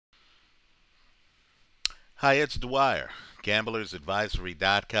Hi, it's Dwyer,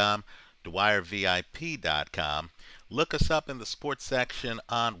 gamblersadvisory.com, dwyervip.com. Look us up in the sports section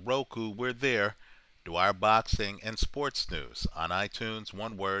on Roku. We're there. Dwyer Boxing and Sports News. On iTunes,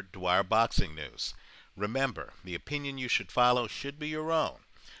 one word, Dwyer Boxing News. Remember, the opinion you should follow should be your own.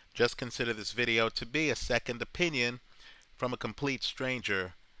 Just consider this video to be a second opinion from a complete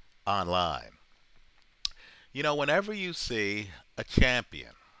stranger online. You know, whenever you see a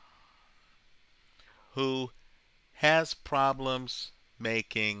champion who has problems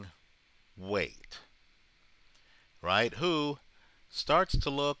making weight, right? Who starts to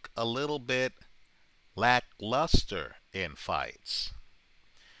look a little bit lackluster in fights,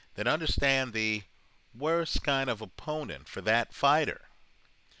 then understand the worst kind of opponent for that fighter,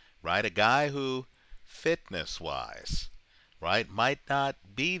 right? A guy who, fitness-wise, right, might not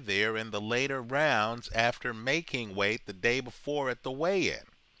be there in the later rounds after making weight the day before at the weigh-in.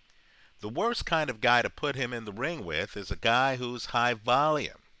 The worst kind of guy to put him in the ring with is a guy who's high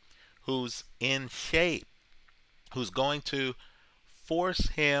volume, who's in shape, who's going to force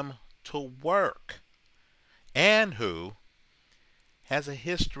him to work, and who has a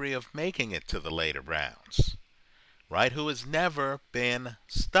history of making it to the later rounds, right? Who has never been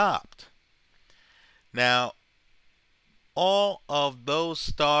stopped. Now, all of those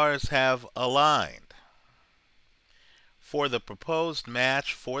stars have aligned for the proposed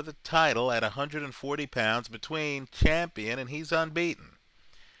match for the title at 140 pounds between champion, and he's unbeaten,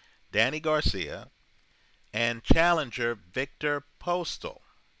 Danny Garcia, and challenger Viktor Postol.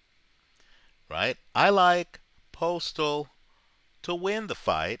 Right? I like Postol to win the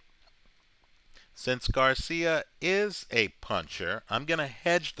fight. Since Garcia is a puncher, I'm going to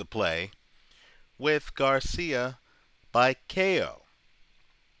hedge the play with Garcia by KO.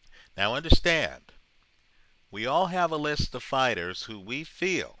 Now understand, we all have a list of fighters who we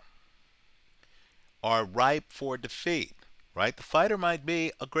feel are ripe for defeat, right? The fighter might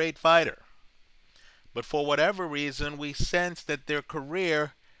be a great fighter, but for whatever reason, we sense that their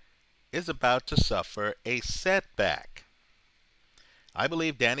career is about to suffer a setback. I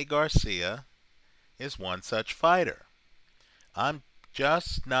believe Danny Garcia is one such fighter. I'm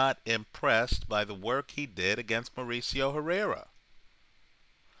just not impressed by the work he did against Mauricio Herrera.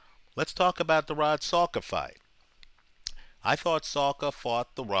 Let's talk about the Rod Salka fight. I thought Salka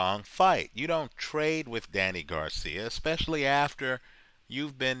fought the wrong fight. You don't trade with Danny Garcia, especially after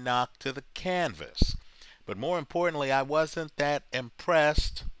you've been knocked to the canvas. But more importantly, I wasn't that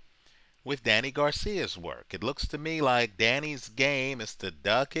impressed with Danny Garcia's work. It looks to me like Danny's game is to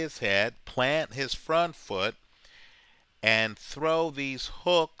duck his head, plant his front foot, and throw these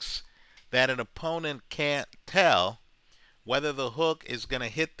hooks that an opponent can't tell whether the hook is going to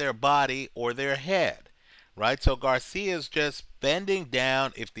hit their body or their head. Right? So Garcia's just bending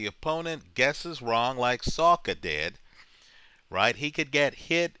down. If the opponent guesses wrong like Salka did, right, he could get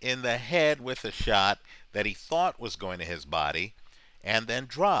hit in the head with a shot that he thought was going to his body and then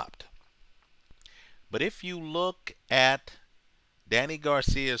dropped. But if you look at Danny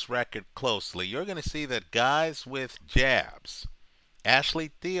Garcia's record closely, you're going to see that guys with jabs,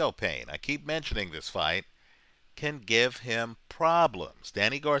 Ashley Theophane, I keep mentioning this fight, can give him problems.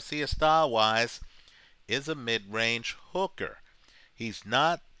 Danny Garcia style-wise is a mid-range hooker. He's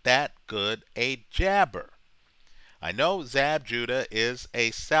not that good a jabber. I know Zab Judah is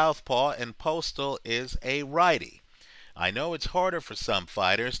a southpaw and Postol is a righty. I know it's harder for some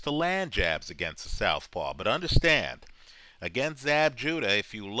fighters to land jabs against a southpaw, but understand, against Zab Judah,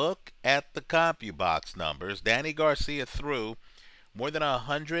 if you look at the CompuBox numbers, Danny Garcia threw more than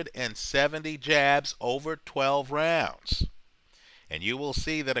 170 jabs over 12 rounds. And you will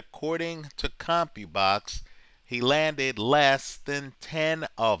see that according to CompuBox, he landed less than 10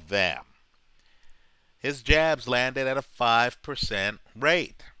 of them. His jabs landed at a 5%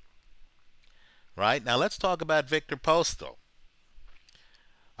 rate. Right? Now let's talk about Viktor Postol.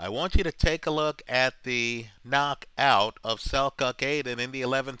 I want you to take a look at the knockout of Selçuk Aydın in the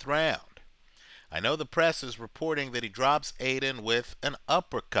 11th round. I know the press is reporting that he drops Aydın with an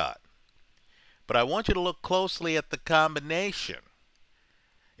uppercut. But I want you to look closely at the combination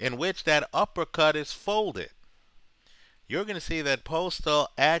in which that uppercut is folded. You're going to see that Postol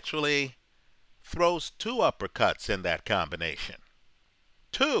actually throws two uppercuts in that combination.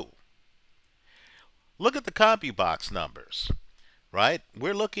 Two. Look at the CompuBox numbers, right?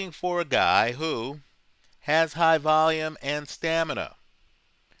 We're looking for a guy who has high volume and stamina,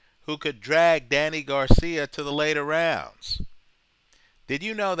 who could drag Danny Garcia to the later rounds. Did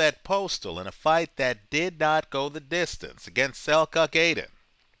you know that Postol, in a fight that did not go the distance against Selçuk Aydın,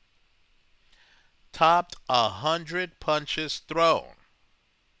 topped 100 punches thrown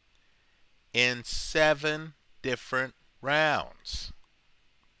in 7 different rounds.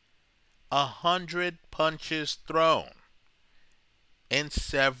 100 punches thrown in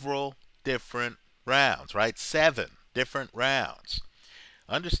several different rounds, right? 7 different rounds.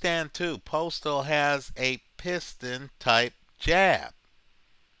 Understand too, Postol has a piston type jab.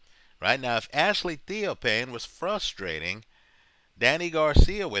 Right now, if Ashley Theophane was frustrating Danny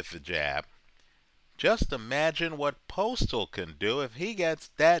Garcia with the jab, just imagine what Postol can do if he gets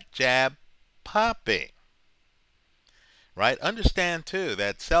that jab popping. Right? Understand too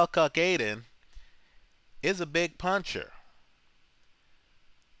that Selçuk Aydin is a big puncher.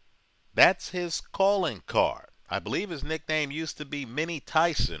 That's his calling card. I believe his nickname used to be Mini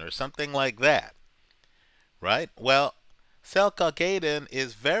Tyson or something like that. Right? Well, Selçuk Aydin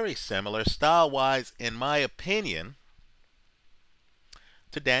is very similar style-wise, in my opinion,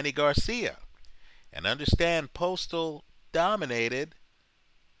 to Danny Garcia. And understand, Postol dominated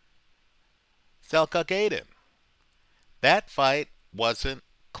Selçuk Aydin. That fight wasn't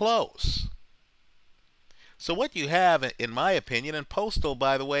close. So what you have, in my opinion, and Postol,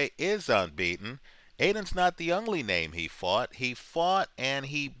 by the way, is unbeaten. Aydin's not the only name he fought. He fought and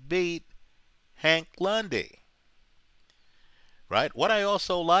he beat Hank Lundy. Right? What I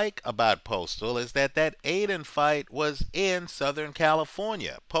also like about Postol is that Aydin fight was in Southern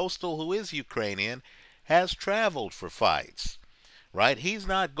California. Postol, who is Ukrainian, has traveled for fights. Right? He's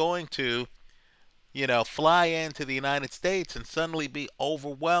not going to, fly into the United States and suddenly be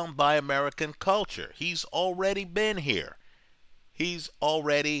overwhelmed by American culture. He's already been here. He's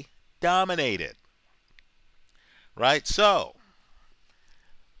already dominated. Right? So,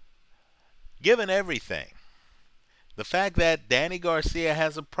 given everything, the fact that Danny Garcia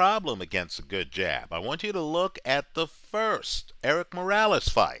has a problem against a good jab, I want you to look at the first Eric Morales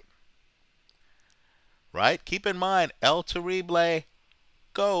fight. Right? Keep in mind, El Terrible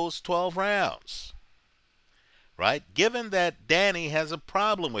goes 12 rounds. Right? Given that Danny has a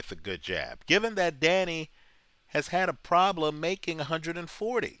problem with a good jab, given that Danny has had a problem making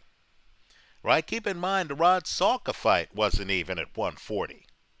 140. Right? Keep in mind, the Rod Salka fight wasn't even at 140.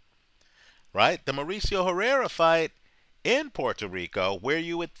 Right? The Mauricio Herrera fight in Puerto Rico, where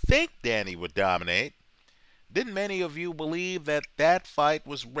you would think Danny would dominate, didn't many of you believe that fight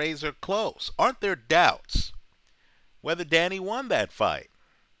was razor close? Aren't there doubts whether Danny won that fight?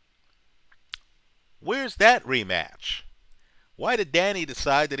 Where's that rematch? Why did Danny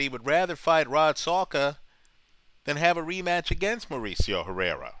decide that he would rather fight Rod Salka than have a rematch against Mauricio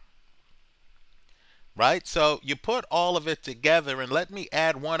Herrera? Right? So you put all of it together, and let me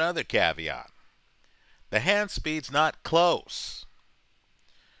add one other caveat. The hand speed's not close.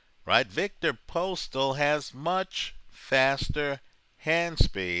 Right? Viktor Postol has much faster hand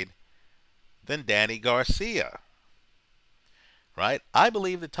speed than Danny Garcia. Right? I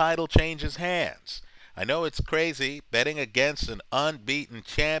believe the title changes hands. I know it's crazy betting against an unbeaten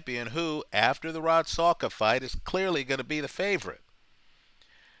champion who, after the Rod Salka fight, is clearly going to be the favorite.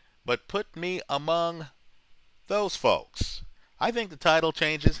 But put me among those folks. I think the title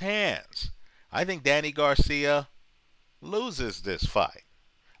changes hands. I think Danny Garcia loses this fight.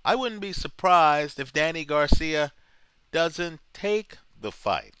 I wouldn't be surprised if Danny Garcia doesn't take the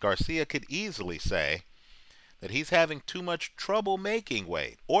fight. Garcia could easily say that he's having too much trouble making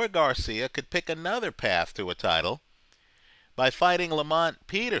weight. Or Garcia could pick another path to a title by fighting Lamont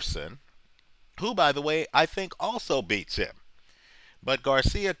Peterson, who, by the way, I think also beats him. But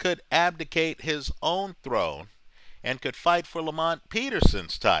Garcia could abdicate his own throne and could fight for Lamont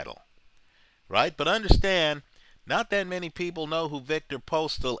Peterson's title. Right? But understand, not that many people know who Viktor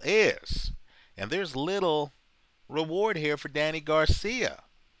Postol is. And there's little reward here for Danny Garcia.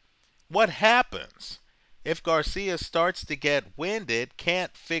 What happens if Garcia starts to get winded,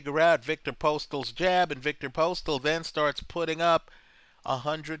 can't figure out Viktor Postol's jab, and Viktor Postol then starts putting up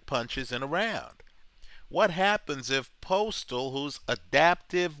 100 punches in a round? What happens if Postol, who's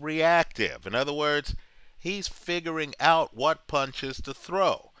adaptive reactive, in other words, he's figuring out what punches to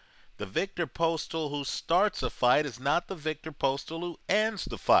throw? The Viktor Postol who starts a fight is not the Viktor Postol who ends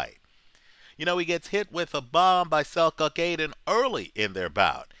the fight. He gets hit with a bomb by Selçuk Aydin early in their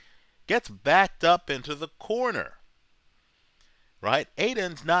bout. Gets backed up into the corner. Right?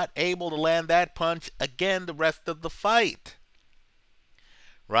 Aydin's not able to land that punch again the rest of the fight.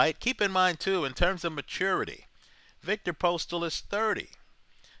 Right? Keep in mind, too, in terms of maturity, Viktor Postol is 30.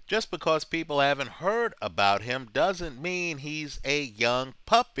 Just because people haven't heard about him doesn't mean he's a young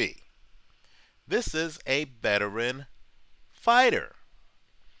puppy. This is a veteran fighter.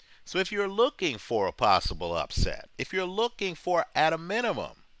 So if you're looking for a possible upset, if you're looking for, at a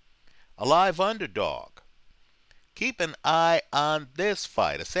minimum, a live underdog, Keep an eye on this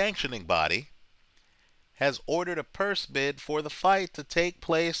fight. A sanctioning body has ordered a purse bid for the fight to take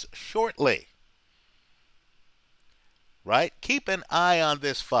place shortly. Right? Keep an eye on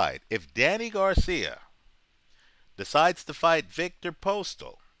this fight. If Danny Garcia decides to fight Viktor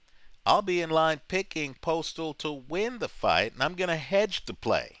Postol, I'll be in line picking Postol to win the fight, and I'm going to hedge the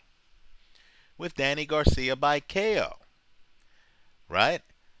play with Danny Garcia by KO. Right?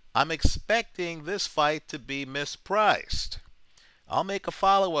 I'm expecting this fight to be mispriced. I'll make a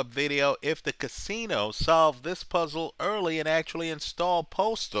follow-up video if the casino solve this puzzle early and actually install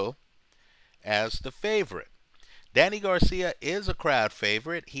Postol as the favorite. Danny Garcia is a crowd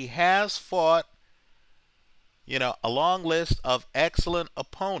favorite. He has fought, a long list of excellent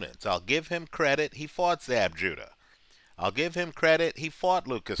opponents. I'll give him credit. He fought Zab Judah. I'll give him credit. He fought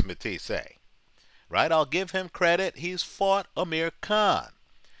Lucas Matisse. Right? I'll give him credit. He's fought Amir Khan.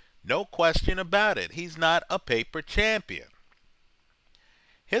 No question about it. He's not a paper champion.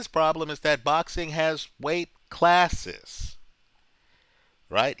 His problem is that boxing has weight classes.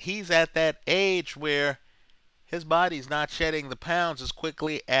 Right? He's at that age where his body's not shedding the pounds as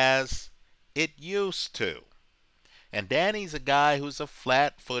quickly as it used to. And Danny's a guy who's a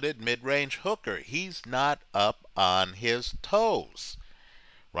flat-footed mid-range hooker. He's not up on his toes.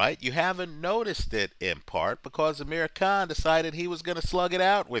 Right? You haven't noticed it in part because Amir Khan decided he was going to slug it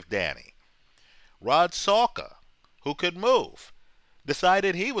out with Danny. Rod Salka, who could move,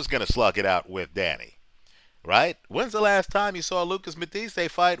 decided he was going to slug it out with Danny. Right? When's the last time you saw a Lucas Matisse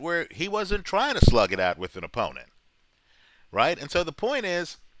fight where he wasn't trying to slug it out with an opponent? Right? And so the point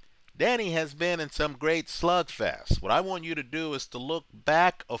is, Danny has been in some great slugfests. What I want you to do is to look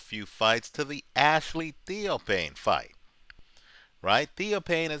back a few fights to the Ashley Theophane fight. Right?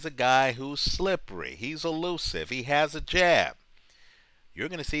 Theophane is a guy who's slippery. He's elusive. He has a jab. You're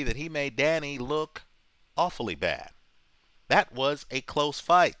going to see that he made Danny look awfully bad. That was a close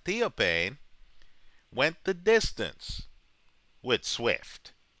fight. Theophane went the distance with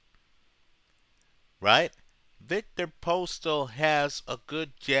Swift. Right? Viktor Postol has a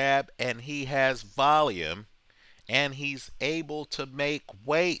good jab, and he has volume, and he's able to make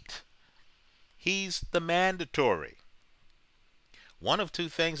weight. He's the mandatory. One of two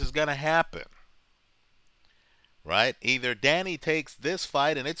things is going to happen. Right? Either Danny takes this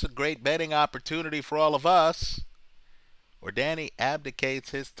fight, and it's a great betting opportunity for all of us, or Danny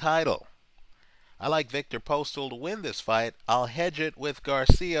abdicates his title. I like Viktor Postol to win this fight. I'll hedge it with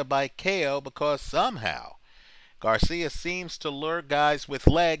Garcia by KO because somehow Garcia seems to lure guys with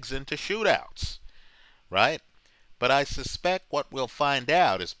legs into shootouts. Right? But I suspect what we'll find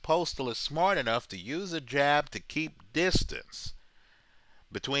out is Postol is smart enough to use a jab to keep distance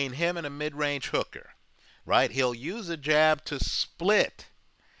between him and a mid-range hooker. Right? He'll use a jab to split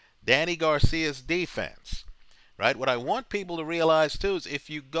Danny Garcia's defense. Right? What I want people to realize too is if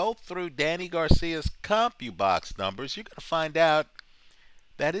you go through Danny Garcia's CompuBox numbers, you're going to find out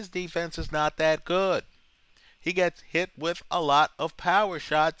that his defense is not that good. He gets hit with a lot of power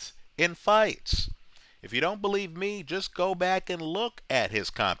shots in fights. If you don't believe me, just go back and look at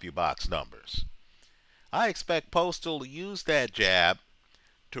his CompuBox numbers. I expect Postol to use that jab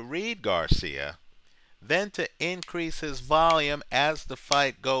to read Garcia, then to increase his volume as the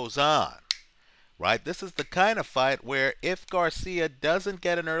fight goes on. Right? This is the kind of fight where if Garcia doesn't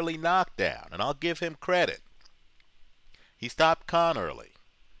get an early knockdown, and I'll give him credit, he stopped Khan early.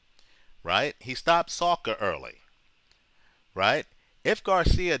 Right? He stopped Salka early. Right? If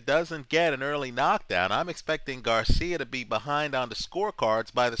Garcia doesn't get an early knockdown, I'm expecting Garcia to be behind on the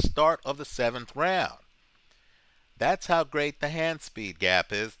scorecards by the start of the 7th round. That's how great the hand speed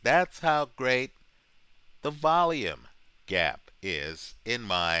gap is. That's how great the volume gap is, in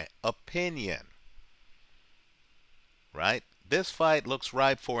my opinion. Right? This fight looks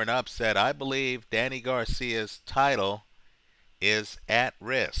ripe for an upset. I believe Danny Garcia's title is at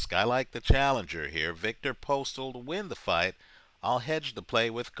risk. I like the challenger here, Viktor Postol, to win the fight. I'll hedge the play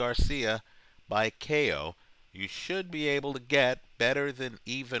with Garcia by KO. You should be able to get better than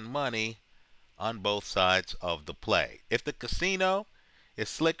even money on both sides of the play. If the casino is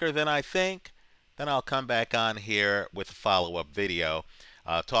slicker than I think, then I'll come back on here with a follow-up video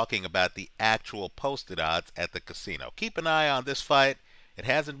talking about the actual posted odds at the casino. Keep an eye on this fight. It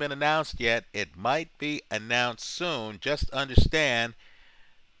hasn't been announced yet. It might be announced soon. Just understand,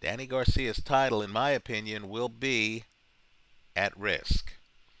 Danny Garcia's title, in my opinion, will be at risk.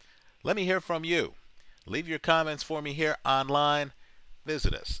 Let me hear from you. Leave your comments for me here online.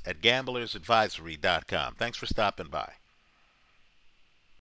 Visit us at gamblersadvisory.com. Thanks for stopping by.